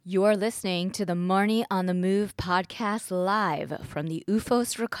You're listening to the Marnie on the Move podcast live from the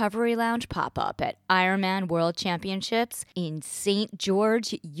UFOS Recovery Lounge pop-up at Ironman World Championships in St.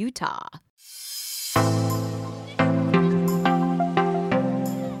 George, Utah.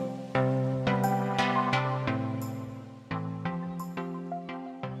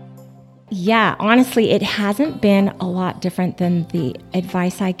 Yeah, honestly, it hasn't been a lot different than the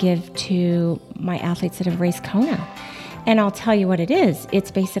advice I give to my athletes that have raced Kona. And I'll tell you what it is.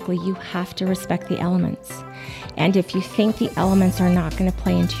 It's basically you have to respect the elements. And if you think the elements are not going to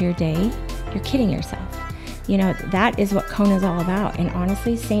play into your day, you're kidding yourself. You know, that is what Kona is all about. And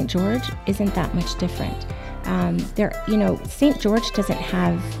honestly, St. George isn't that much different. St. George doesn't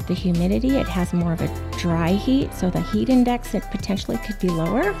have the humidity. It has more of a dry heat, so the heat index it potentially could be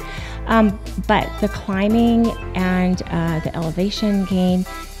lower. But the climbing and the elevation gain,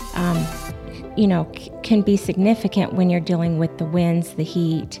 can be significant when you're dealing with the winds, the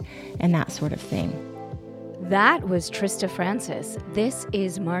heat, and that sort of thing. That was Trista Francis. This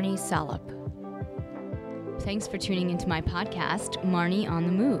is Marnie Salop. Thanks for tuning into my podcast, Marnie on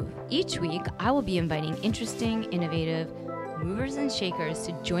the Move. Each week, I will be inviting interesting, innovative movers and shakers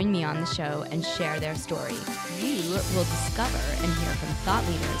to join me on the show and share their story. You will discover and hear from thought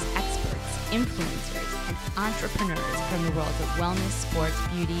leaders, experts, influencers, and entrepreneurs from the worlds of wellness, sports,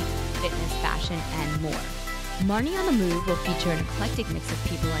 beauty, fitness, fashion, and more. Marnie on the Move will feature an eclectic mix of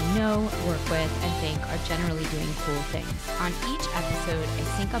people I know, work with, and think are generally doing cool things. On each episode, I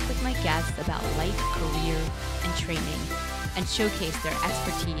sync up with my guests about life, career, and training, and showcase their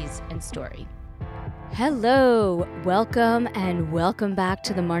expertise and story. Hello, welcome back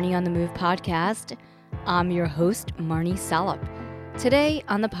to the Marnie on the Move podcast. I'm your host, Marnie Salop. Today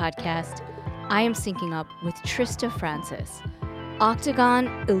on the podcast, I am syncing up with Trista Francis, Octagon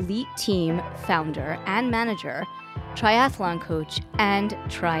Elite Team founder and manager, triathlon coach, and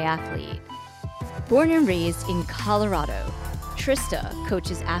triathlete. Born and raised in Colorado, Trista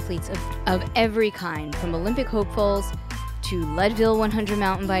coaches athletes of every kind, from Olympic hopefuls to Leadville 100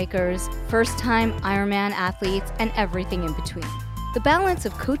 mountain bikers, first-time Ironman athletes, and everything in between. The balance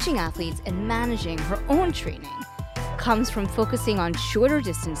of coaching athletes and managing her own training comes from focusing on shorter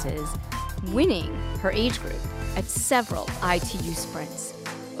distances, winning her age group at several ITU sprints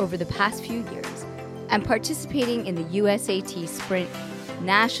over the past few years, and participating in the USAT Sprint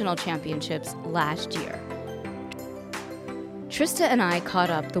National Championships last year. Trista and I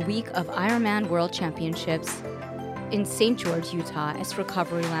caught up the week of Ironman World Championships in St. George, Utah as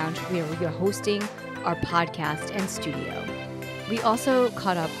Recovery Lounge, where we are hosting our podcast and studio. We also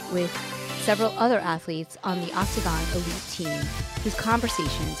caught up with several other athletes on the Octagon Elite Team, whose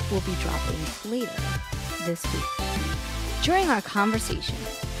conversations will be dropping later this week. During our conversation,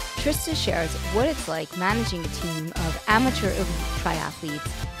 Trista shares what it's like managing a team of amateur elite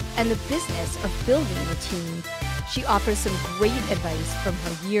triathletes and the business of building a team. She offers some great advice from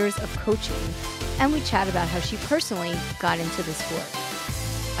her years of coaching, and we chat about how she personally got into the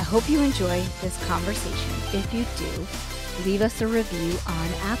sport. I hope you enjoy this conversation. If you do, leave us a review on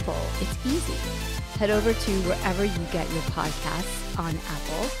Apple. It's easy. Head over to wherever you get your podcasts on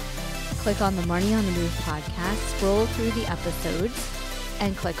Apple. Click on the Marnie on the Move podcast, scroll through the episodes,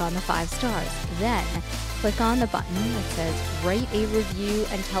 and click on the 5 stars. Then click on the button that says write a review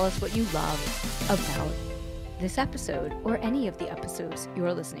and tell us what you love about this episode or any of the episodes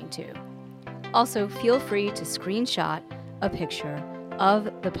you're listening to. Also, feel free to screenshot a picture of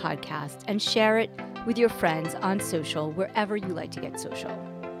the podcast and share it with your friends on social, wherever you like to get social.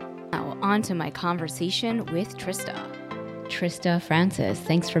 Now, on to my conversation with Trista. Trista Francis,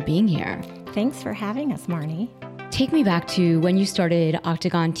 thanks for being here. Thanks for having us, Marnie. Take me back to when you started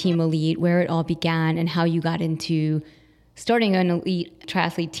Octagon Team Elite, where it all began, and how you got into starting an elite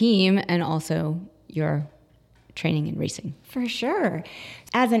triathlete team and also your training and racing. For sure.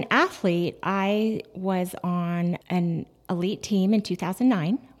 As an athlete, I was on an elite team in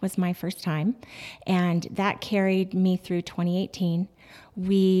 2009, was my first time, and that carried me through 2018.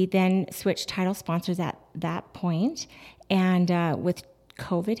 We then switched title sponsors at that point, and with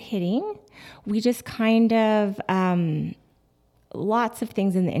COVID hitting, we just kind of, lots of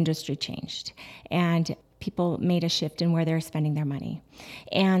things in the industry changed, and people made a shift in where they're spending their money.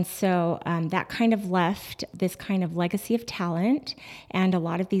 And so that kind of left this kind of legacy of talent, and a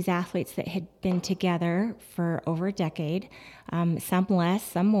lot of these athletes that had been together for over a decade, some less,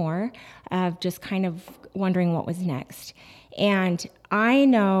 some more, of just kind of wondering what was next. And I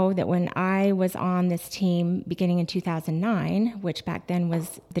know that when I was on this team beginning in 2009, which back then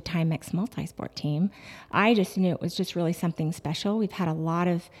was the Timex multi-sport team, I just knew it was just really something special. We've had a lot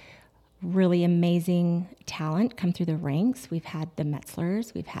of really amazing talent come through the ranks. We've had the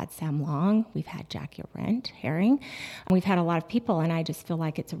Metzlers, we've had Sam Long, we've had Jackie Arendt, Herring. We've had a lot of people, and I just feel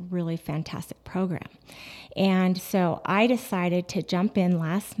like it's a really fantastic program. And so I decided to jump in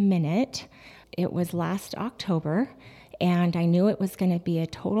last minute. It was last October, and I knew it was going to be a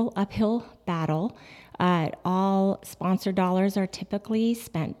total uphill battle. All sponsor dollars are typically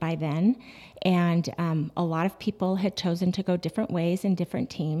spent by then, and a lot of people had chosen to go different ways in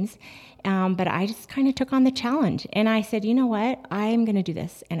different teams, but I just kind of took on the challenge, and I said, you know what, I'm going to do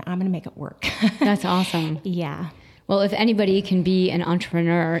this, and I'm going to make it work. That's awesome. Yeah. Well, if anybody can be an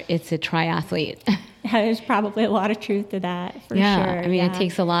entrepreneur, it's a triathlete. There's probably a lot of truth to that, for sure. I mean, it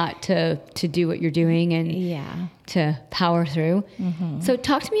takes a lot to do what you're doing and to power through. Mm-hmm. So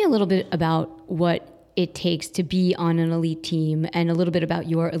talk to me a little bit about what it takes to be on an elite team and a little bit about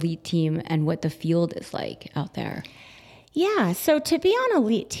your elite team and what the field is like out there. Yeah, so to be on an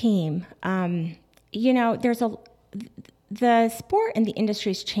elite team, the sport and the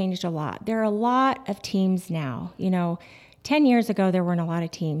industry has changed a lot. There are a lot of teams now. 10 years ago, there weren't a lot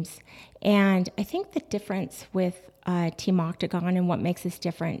of teams. And I think the difference with Team Octagon and what makes us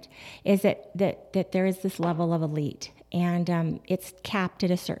different is that there is this level of elite, and it's capped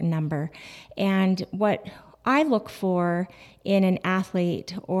at a certain number. And what I look for in an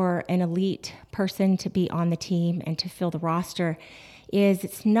athlete or an elite person to be on the team and to fill the roster is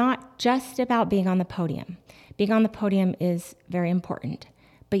it's not just about being on the podium. Being on the podium is very important,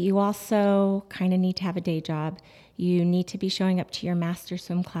 but you also kind of need to have a day job. You need to be showing up to your master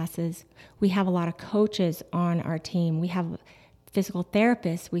swim classes. We have a lot of coaches on our team. We have physical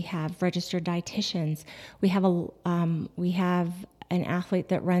therapists. We have registered dietitians. We have an athlete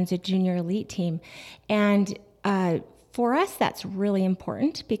that runs a junior elite team. And for us, that's really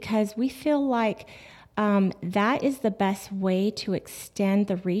important because we feel like that is the best way to extend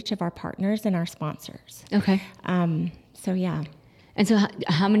the reach of our partners and our sponsors. Okay. So, yeah. And so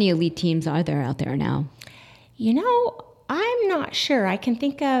how many elite teams are there out there now? I'm not sure. I can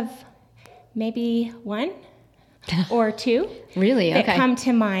think of maybe one or two. Really? That come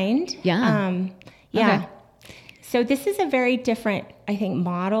to mind. Yeah. Okay. So this is a very different, I think,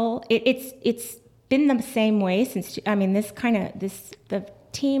 model. It's been the same way since, the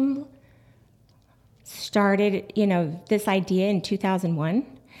team started, this idea in 2001.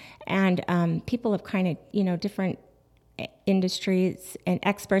 And people have kind of, different industries and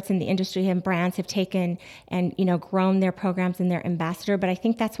experts in the industry and brands have taken and grown their programs and their ambassador. But I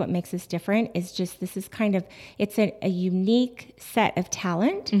think that's what makes us different is just this is kind of it's a unique set of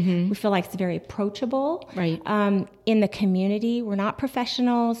talent. Mm-hmm. We feel like it's very approachable. Right. In the community, we're not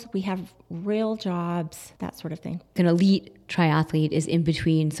professionals. We have real jobs, that sort of thing. An elite triathlete is in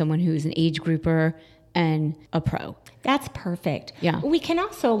between someone who's an age grouper and a pro. That's perfect. Yeah. We can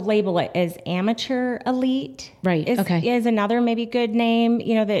also label it as amateur elite. Right. Is another maybe good name,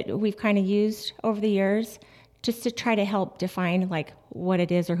 that we've kind of used over the years just to try to help define like what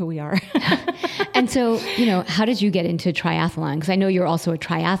it is or who we are. And so, how did you get into triathlon? Because I know you're also a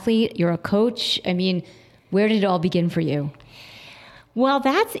triathlete, you're a coach. I mean, where did it all begin for you? Well,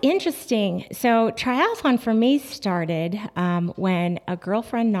 that's interesting. So triathlon for me started when a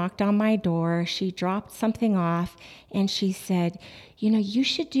girlfriend knocked on my door. She dropped something off and she said, you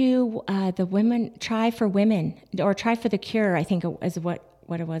should do the women, Try for Women or Try for the Cure, I think is what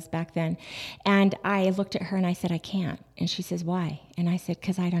it was back then. And I looked at her and I said, I can't. And she says, why? And I said,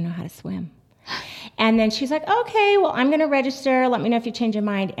 because I don't know how to swim. And then she's like, okay, well, I'm going to register. Let me know if you change your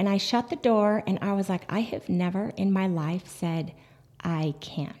mind. And I shut the door and I was like, I have never in my life said, I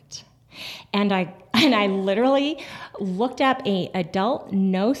can't. And I literally looked up a adult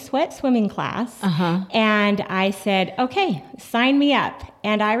no sweat swimming class and I said, okay, sign me up.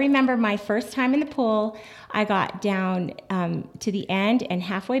 And I remember my first time in the pool, I got down to the end and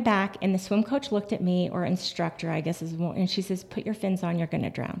halfway back and the swim coach looked at me, or instructor, I guess, and she says, put your fins on, you're going to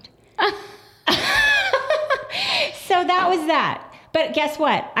drown. So that was that. But guess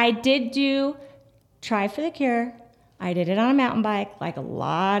what? I did do Try for the Cure. I did it on a mountain bike, like a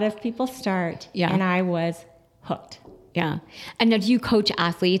lot of people start, and I was hooked. Yeah. And now do you coach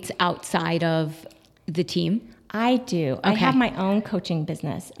athletes outside of the team? I do. Okay. I have my own coaching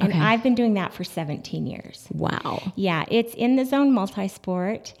business, and I've been doing that for 17 years. Wow. Yeah, it's in the Zone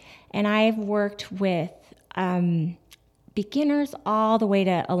Multisport, and I've worked with beginners all the way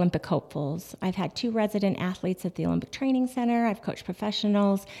to Olympic hopefuls. I've had 2 resident athletes at the Olympic Training Center. I've coached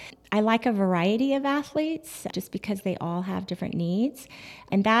professionals. I like a variety of athletes just because they all have different needs.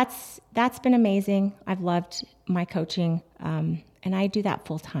 And that's been amazing. I've loved my coaching, and I do that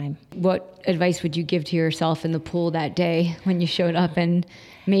full time. What advice would you give to yourself in the pool that day when you showed up and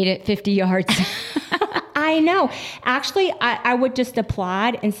made it 50 yards? I know. Actually, I would just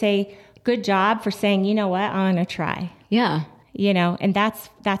applaud and say, good job for saying, you know what, I'm going to try. Yeah. And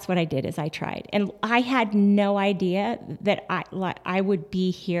that's what I did is I tried. And I had no idea that I would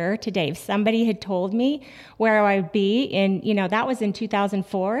be here today. If somebody had told me where I would be that was in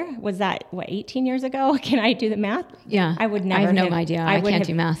 2004. Was that, 18 years ago? Can I do the math? Yeah. I would never I have no idea. I can't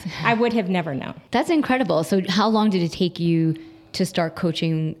do math. I would have never known. That's incredible. So how long did it take you to start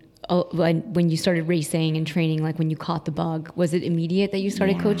coaching when you started racing and training, like when you caught the bug? Was it immediate that you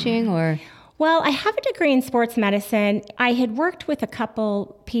started coaching or? Well, I have a degree in sports medicine. I had worked with a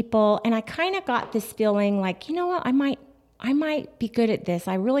couple people, and I kind of got this feeling like, you know what, I might be good at this.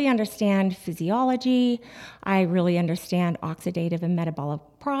 I really understand physiology. I really understand oxidative and metabolic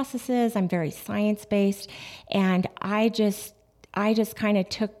processes. I'm very science-based, and I just kind of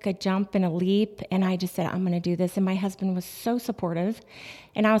took a jump and a leap, and I just said, I'm going to do this. And my husband was so supportive,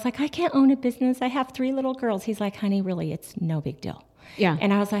 and I was like, I can't own a business. I have 3 little girls. He's like, honey, really, it's no big deal. Yeah.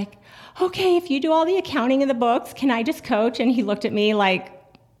 And I was like, okay, if you do all the accounting of the books, can I just coach? And he looked at me like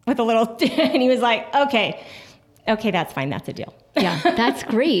with a little, and he was like, okay, that's fine. That's a deal. Yeah, that's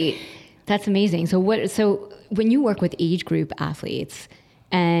great. That's amazing. So when you work with age group athletes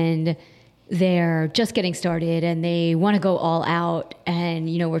and they're just getting started and they want to go all out, and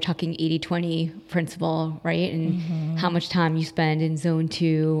we're talking 80-20 principle, right? And how much time you spend in zone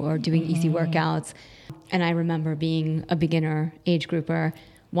 2 or doing easy workouts. And I remember being a beginner age grouper,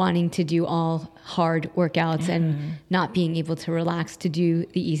 wanting to do all hard workouts and not being able to relax to do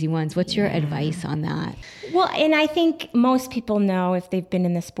the easy ones. What's your advice on that? Well, and I think most people know, if they've been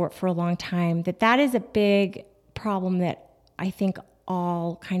in the sport for a long time, that is a big problem that I think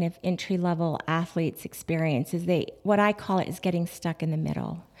all kind of entry-level athletes experience, is what I call it is getting stuck in the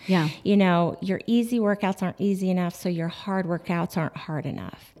middle. Yeah. Your easy workouts aren't easy enough, so your hard workouts aren't hard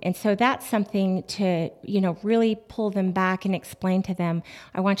enough. And so that's something to, really pull them back and explain to them.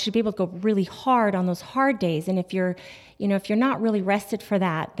 I want you to be able to go really hard on those hard days. And if you're not really rested for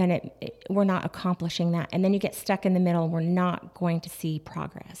that, then we're not accomplishing that. And then you get stuck in the middle, and we're not going to see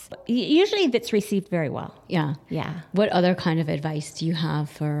progress. Usually that's received very well. Yeah. Yeah. What other kind of advice do you have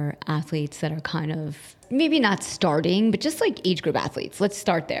for athletes that are kind of maybe not starting, but just like age group athletes? Let's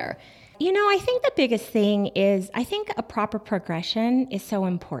start there. I think the biggest thing is, I think a proper progression is so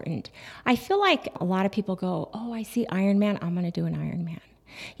important. I feel like a lot of people go, oh, I see Ironman, I'm going to do an Ironman.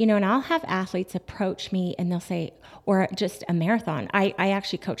 And I'll have athletes approach me and they'll say, or just a marathon. I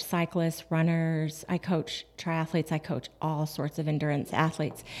actually coach cyclists, runners, I coach triathletes, I coach all sorts of endurance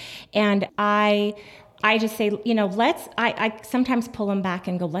athletes. And I just say, I sometimes pull them back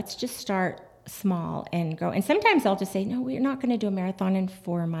and go, let's just start small and grow. And sometimes I'll just say, no, we're not going to do a marathon in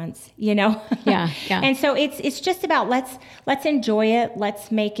 4 months, Yeah. And so it's just about, let's enjoy it.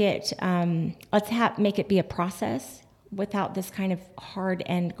 Let's make it, make it be a process without this kind of hard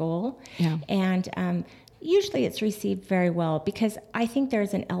end goal. Yeah. And, usually it's received very well, because I think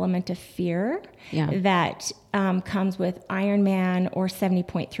there's an element of fear that comes with Ironman or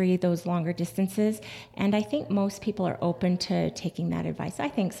 70.3, those longer distances. And I think most people are open to taking that advice. I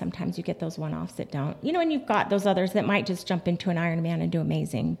think sometimes you get those one-offs that don't. And you've got those others that might just jump into an Ironman and do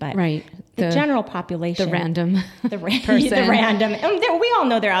amazing. But right. The general population. The random person. The random. We all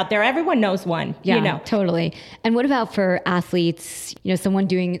know they're out there. Everyone knows one. Yeah, totally. And what about for athletes, someone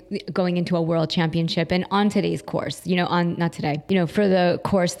going into a world championship and on today's course, not today, for the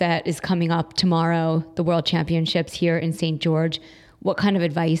course that is coming up tomorrow, the world championships here in St. George, what kind of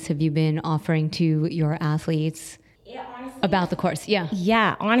advice have you been offering to your athletes about the course?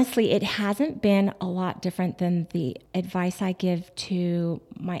 Yeah, honestly, it hasn't been a lot different than the advice I give to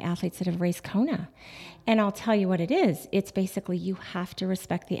my athletes that have raced Kona. And I'll tell you what it is. It's basically, you have to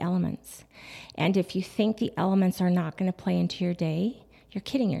respect the elements. And if you think the elements are not going to play into your day, you're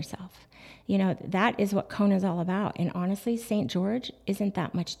kidding yourself. That is what Kona is all about. And honestly, St. George isn't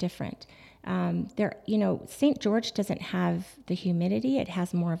that much different. St. George doesn't have the humidity. It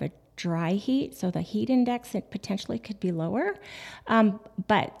has more of a dry heat, so the heat index it potentially could be lower.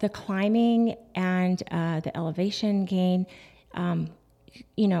 But the climbing and the elevation gain, I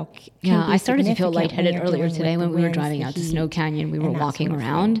started to feel lightheaded earlier today when we were driving out to Snow Canyon. We were walking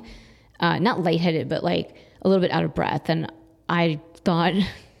around, not lightheaded, but like a little bit out of breath. And I thought,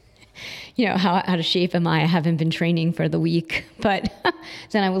 how out of shape am I? I haven't been training for the week. But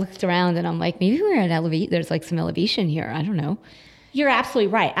then I looked around and I'm like, maybe we're at elevate. There's like some elevation here. I don't know. You're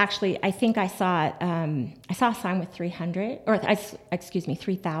absolutely right. Actually, I think I saw a sign with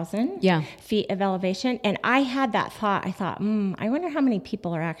 3,000 feet of elevation. And I had that thought. I thought, I wonder how many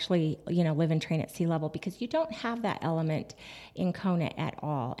people are actually, live and train at sea level, because you don't have that element in Kona at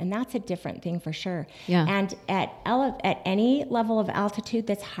all. And that's a different thing for sure. Yeah. And at any level of altitude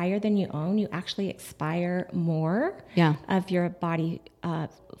that's higher than you own, you actually expire more of your body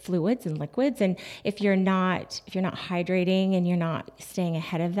fluids and liquids. And if you're not hydrating and you're not staying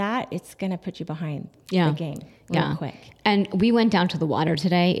ahead of that, it's going to put you behind the game real quick. And we went down to the water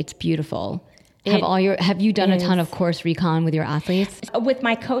today. It's beautiful. Have you done a ton of course recon with your athletes? With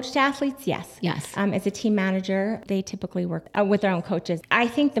my coached athletes, yes. Yes. As a team manager, they typically work with their own coaches. I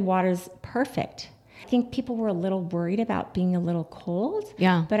think the water's perfect. I think people were a little worried about being a little cold.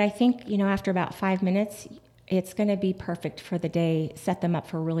 Yeah. But I think, after about 5 minutes, it's going to be perfect for the day, set them up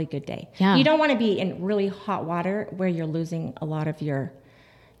for a really good day. Yeah. You don't want to be in really hot water where you're losing a lot of your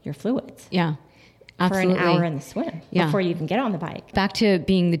fluids. Yeah, absolutely. For an hour in the swim before you even get on the bike. Back to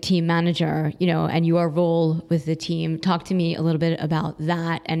being the team manager, and your role with the team. Talk to me a little bit about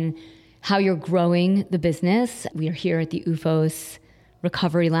that and how you're growing the business. We are here at the OOFOS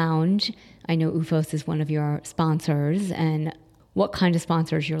Recovery Lounge. I know OOFOS is one of your sponsors, and what kind of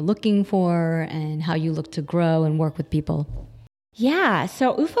sponsors you're looking for and how you look to grow and work with people. Yeah,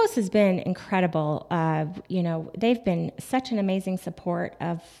 so OOFOS has been incredible. They've been such an amazing support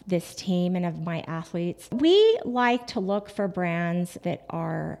of this team and of my athletes. We like to look for brands that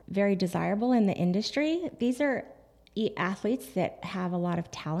are very desirable in the industry. These are athletes that have a lot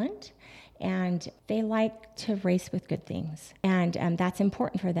of talent, and they like to race with good things. And that's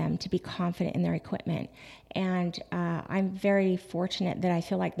important for them, to be confident in their equipment. And I'm very fortunate that I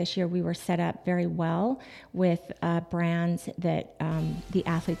feel like this year we were set up very well with brands that the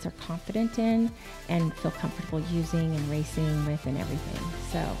athletes are confident in and feel comfortable using and racing with and everything.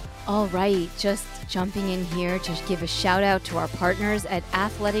 So, all right, just jumping in here to give a shout out to our partners at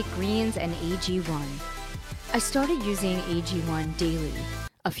Athletic Greens and AG1. I started using AG1 daily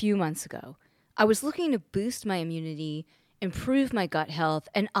a few months ago. I was looking to boost my immunity, improve my gut health,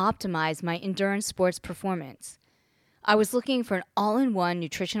 and optimize my endurance sports performance. I was looking for an all-in-one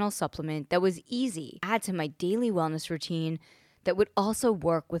nutritional supplement that was easy to add to my daily wellness routine that would also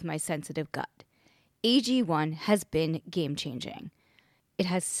work with my sensitive gut. AG1 has been game-changing. It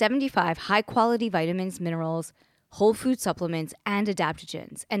has 75 high-quality vitamins, minerals, whole food supplements, and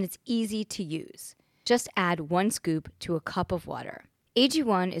adaptogens, and it's easy to use. Just add 1 scoop to a cup of water.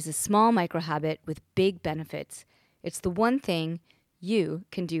 AG1 is a small microhabit with big benefits. It's the one thing you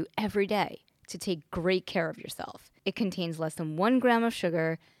can do every day to take great care of yourself. It contains less than 1 gram of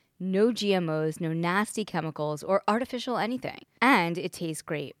sugar, no GMOs, no nasty chemicals, or artificial anything. And it tastes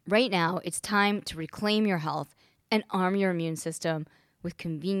great. Right now, it's time to reclaim your health and arm your immune system with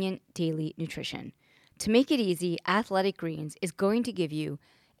convenient daily nutrition. To make it easy, Athletic Greens is going to give you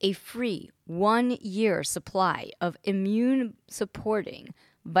a free 1-year supply of immune-supporting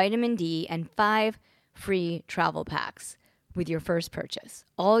vitamin D and 5 free travel packs with your first purchase.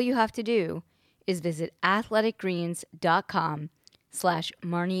 All you have to do is visit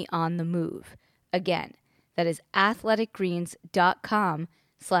athleticgreens.com/MarnieOnTheMove. Again, that is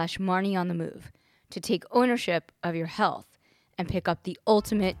athleticgreens.com/MarnieOnTheMove to take ownership of your health and pick up the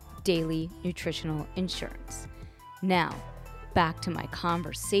ultimate daily nutritional insurance. Now, back to my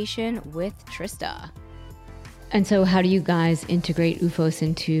conversation with Trista. And so how do you guys integrate OOFOS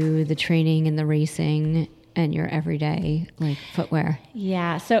into the training and the racing and your everyday footwear?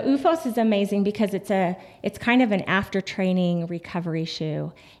 Yeah, so OOFOS is amazing because it's kind of an after training recovery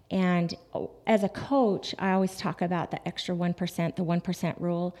shoe. And as a coach, I always talk about the extra 1%, the 1%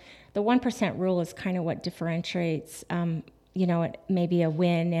 rule. The 1% rule is kind of what differentiates it may be a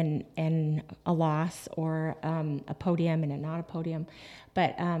win and a loss, or a podium and not a podium.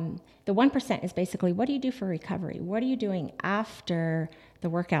 But the 1% is basically, what do you do for recovery? What are you doing after the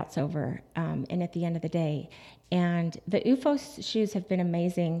workout's over and at the end of the day? And the OOFOS shoes have been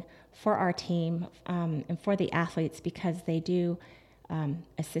amazing for our team and for the athletes because they do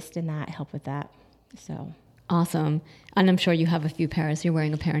assist in that, help with that. So awesome. And I'm sure you have a few pairs. You're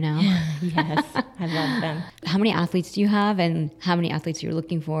wearing a pair now. Yes, I love them. How many athletes do you have, and how many athletes you're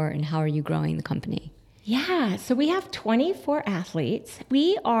looking for, and how are you growing the company? Yeah, so we have 24 athletes.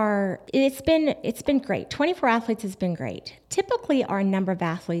 It's been great. 24 athletes has been great. Typically, our number of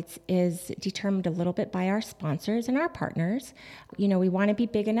athletes is determined a little bit by our sponsors and our partners. We want to be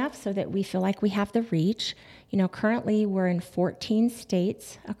big enough so that we feel like we have the reach. Currently we're in 14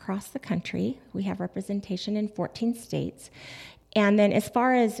 states across the country. We have representation in 14 states. And then as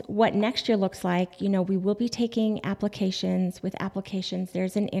far as what next year looks like, we will be taking applications. With applications,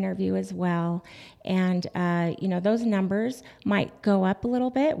 there's an interview as well. And, those numbers might go up a little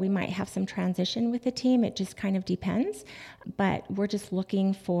bit. We might have some transition with the team. It just kind of depends. But we're just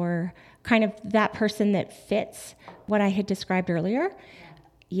looking for kind of that person that fits what I had described earlier.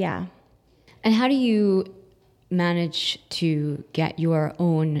 Yeah. And how do you manage to get your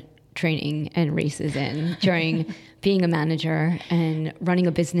own training and races in during being a manager and running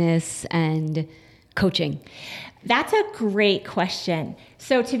a business and coaching? That's a great question.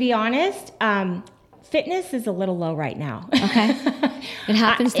 So to be honest, fitness is a little low right now. Okay. It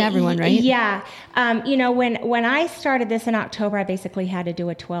happens to everyone, right? Yeah. When I started this in October, I basically had to do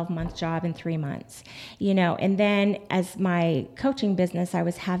a 12-month job in 3 months, and then as my coaching business, I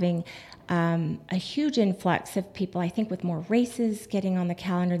was having a huge influx of people, I think with more races getting on the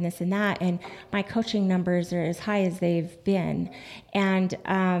calendar and this and that, and my coaching numbers are as high as they've been, and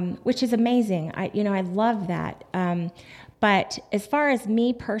which is amazing. I love that. But as far as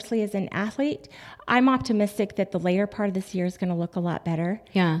me personally as an athlete, I'm optimistic that the later part of this year is going to look a lot better.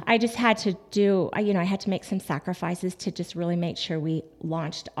 Yeah. I just had to I had to make some sacrifices to just really make sure we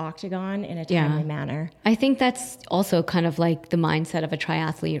launched Octagon in a timely manner. I think that's also kind of like the mindset of a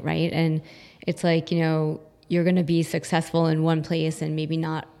triathlete, right? And it's like, you're going to be successful in one place and maybe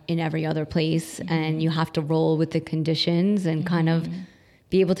not in every other place. Mm-hmm. And you have to roll with the conditions and kind of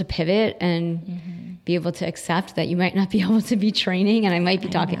be able to pivot and be able to accept that you might not be able to be training. And I might be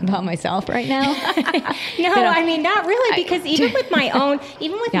talking about myself right now. No, I mean, not really, because even with my own,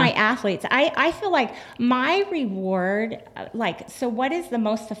 my athletes, I feel like my reward, so what is the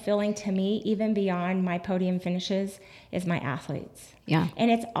most fulfilling to me, even beyond my podium finishes, is my athletes. Yeah.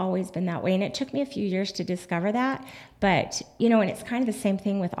 And it's always been that way. And it took me a few years to discover that. But, and it's kind of the same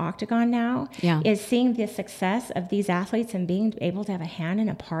thing with Octagon now, is seeing the success of these athletes and being able to have a hand and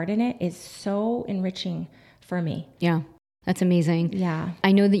a part in it is so enriching for me. Yeah. That's amazing. Yeah.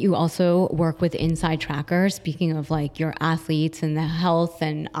 I know that you also work with Inside Tracker, speaking of like your athletes and the health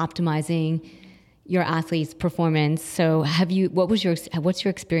and optimizing your athletes' performance. So what's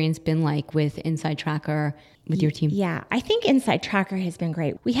your experience been like with Inside Tracker with your team? Yeah, I think Inside Tracker has been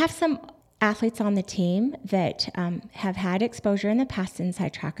great. We have some athletes on the team that have had exposure in the past to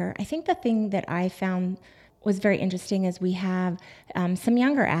Inside Tracker. I think the thing that I found was very interesting is we have some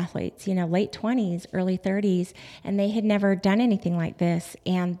younger athletes, late 20s, early 30s, and they had never done anything like this.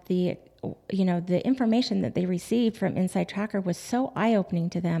 And the information that they received from Inside Tracker was so eye-opening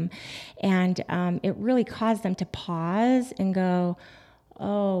to them. And it really caused them to pause and go,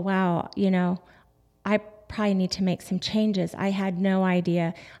 oh, wow, I probably need to make some changes. I had no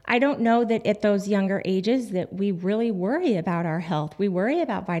idea. I don't know that at those younger ages that we really worry about our health. We worry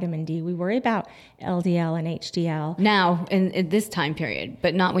about vitamin D. We worry about LDL and HDL. Now, in this time period,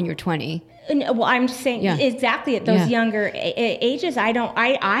 but not when you're 20. Well, I'm just saying exactly at those younger ages,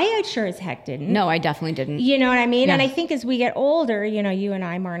 I sure as heck didn't. No, I definitely didn't. You know what I mean? Yeah. And I think as we get older, you and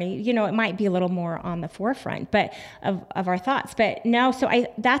I, Marnie, it might be a little more on the forefront, but of our thoughts. But no, so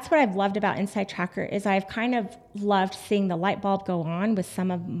that's what I've loved about Inside Tracker is I've kind of loved seeing the light bulb go on with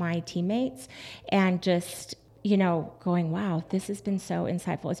some of my teammates and just, going, wow, this has been so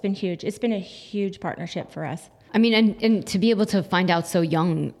insightful. It's been huge. It's been a huge partnership for us. I mean, and to be able to find out so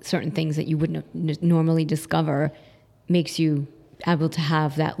young certain things that you wouldn't normally discover makes you able to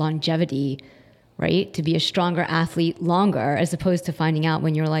have that longevity, right? To be a stronger athlete longer, as opposed to finding out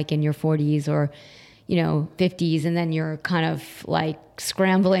when you're like in your 40s or, 50s, and then you're kind of like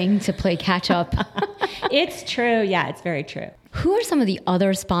scrambling to play catch up. It's true. Yeah, it's very true. Who are some of the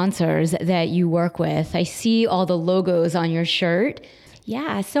other sponsors that you work with? I see all the logos on your shirt.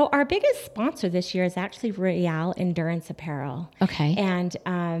 Yeah, so our biggest sponsor this year is actually Real Endurance Apparel. Okay. And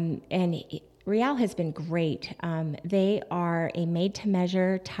Real has been great. They are a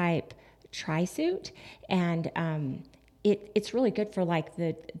made-to-measure type tri-suit, and it's really good for like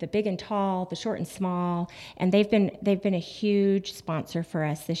the big and tall, the short and small, and they've been a huge sponsor for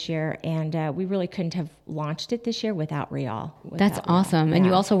us this year, and we really couldn't have launched it this year without Real. That's awesome. Yeah. And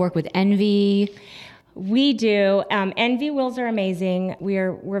you also work with Envy. We do. Envy wheels are amazing.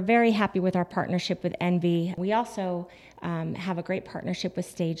 We're very happy with our partnership with Envy. We also have a great partnership with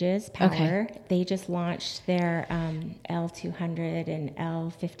Stages Power. Okay. They just launched their L200 and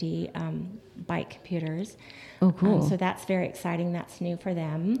L50 bike computers. Oh, cool. So that's very exciting. That's new for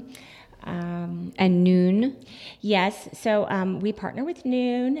them. And Noon? Yes. So we partner with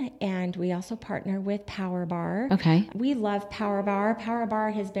Noon, and we also partner with Power Bar. Okay. We love Power Bar. Power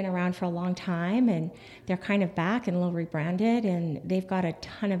Bar has been around for a long time, and they're kind of back and a little rebranded, and they've got a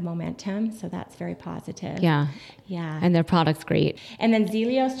ton of momentum, so that's very positive. Yeah. Yeah. And their product's great. And then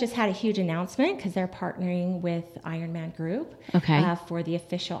Zelios just had a huge announcement because they're partnering with Ironman Group for the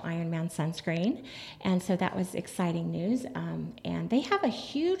official Ironman sunscreen. And so that was exciting news. And they have a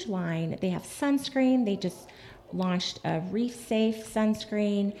huge line. They have sunscreen. They just launched a Reef Safe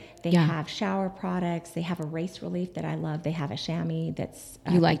sunscreen. They have shower products. They have a Race Relief that I love. They have a chamois that's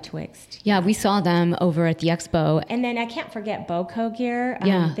You like Betwixt. Yeah, we saw them over at the expo. And then I can't forget Boco gear.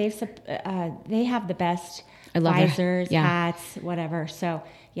 They have the best visors, hats, whatever. So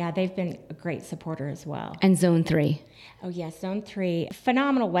yeah, they've been a great supporter as well. And Zone 3. Oh yes, Zone 3.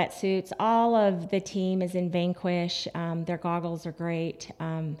 Phenomenal wetsuits. All of the team is in Vanquish. Their goggles are great.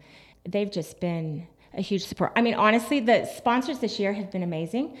 They've just been a huge support. I mean, honestly, the sponsors this year have been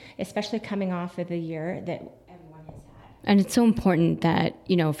amazing, especially coming off of the year that everyone has had. And it's so important that,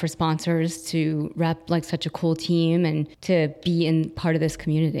 for sponsors to rep like such a cool team and to be in part of this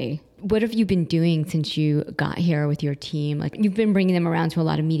community. What have you been doing since you got here with your team? Like, you've been bringing them around to a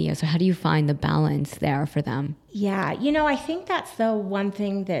lot of media. So how do you find the balance there for them? Yeah, I think that's the one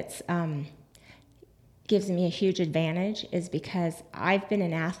thing that's gives me a huge advantage is because I've been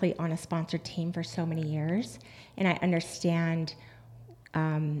an athlete on a sponsored team for so many years, and I understand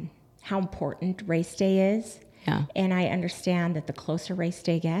how important race day is. Yeah. And I understand that the closer race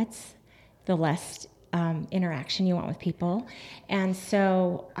day gets, the less interaction you want with people. And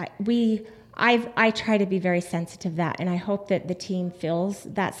so I try to be very sensitive to that, and I hope that the team feels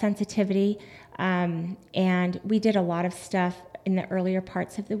that sensitivity. And we did a lot of stuff in the earlier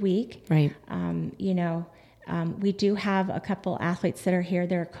parts of the week. Right. We do have a couple athletes that are here.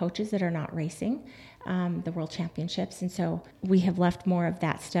 There are coaches that are not racing the World Championships, and so we have left more of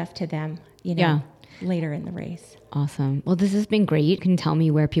that stuff to them, later in the race. Awesome. Well, this has been great. Can you tell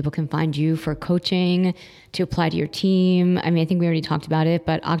me where people can find you for coaching, to apply to your team? I mean, I think we already talked about it,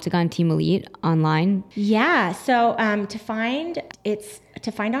 but Octagon Team Elite online. Yeah. So to find on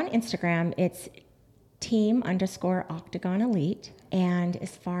Instagram, it's team_Octagon Elite. And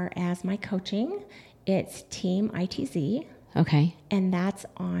as far as my coaching, it's Team ITZ. Okay. And that's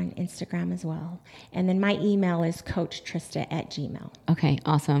on Instagram as well. And then my email is coachtrista@gmail.com. Okay,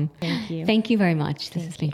 awesome. Thank you. Thank you very much. This has been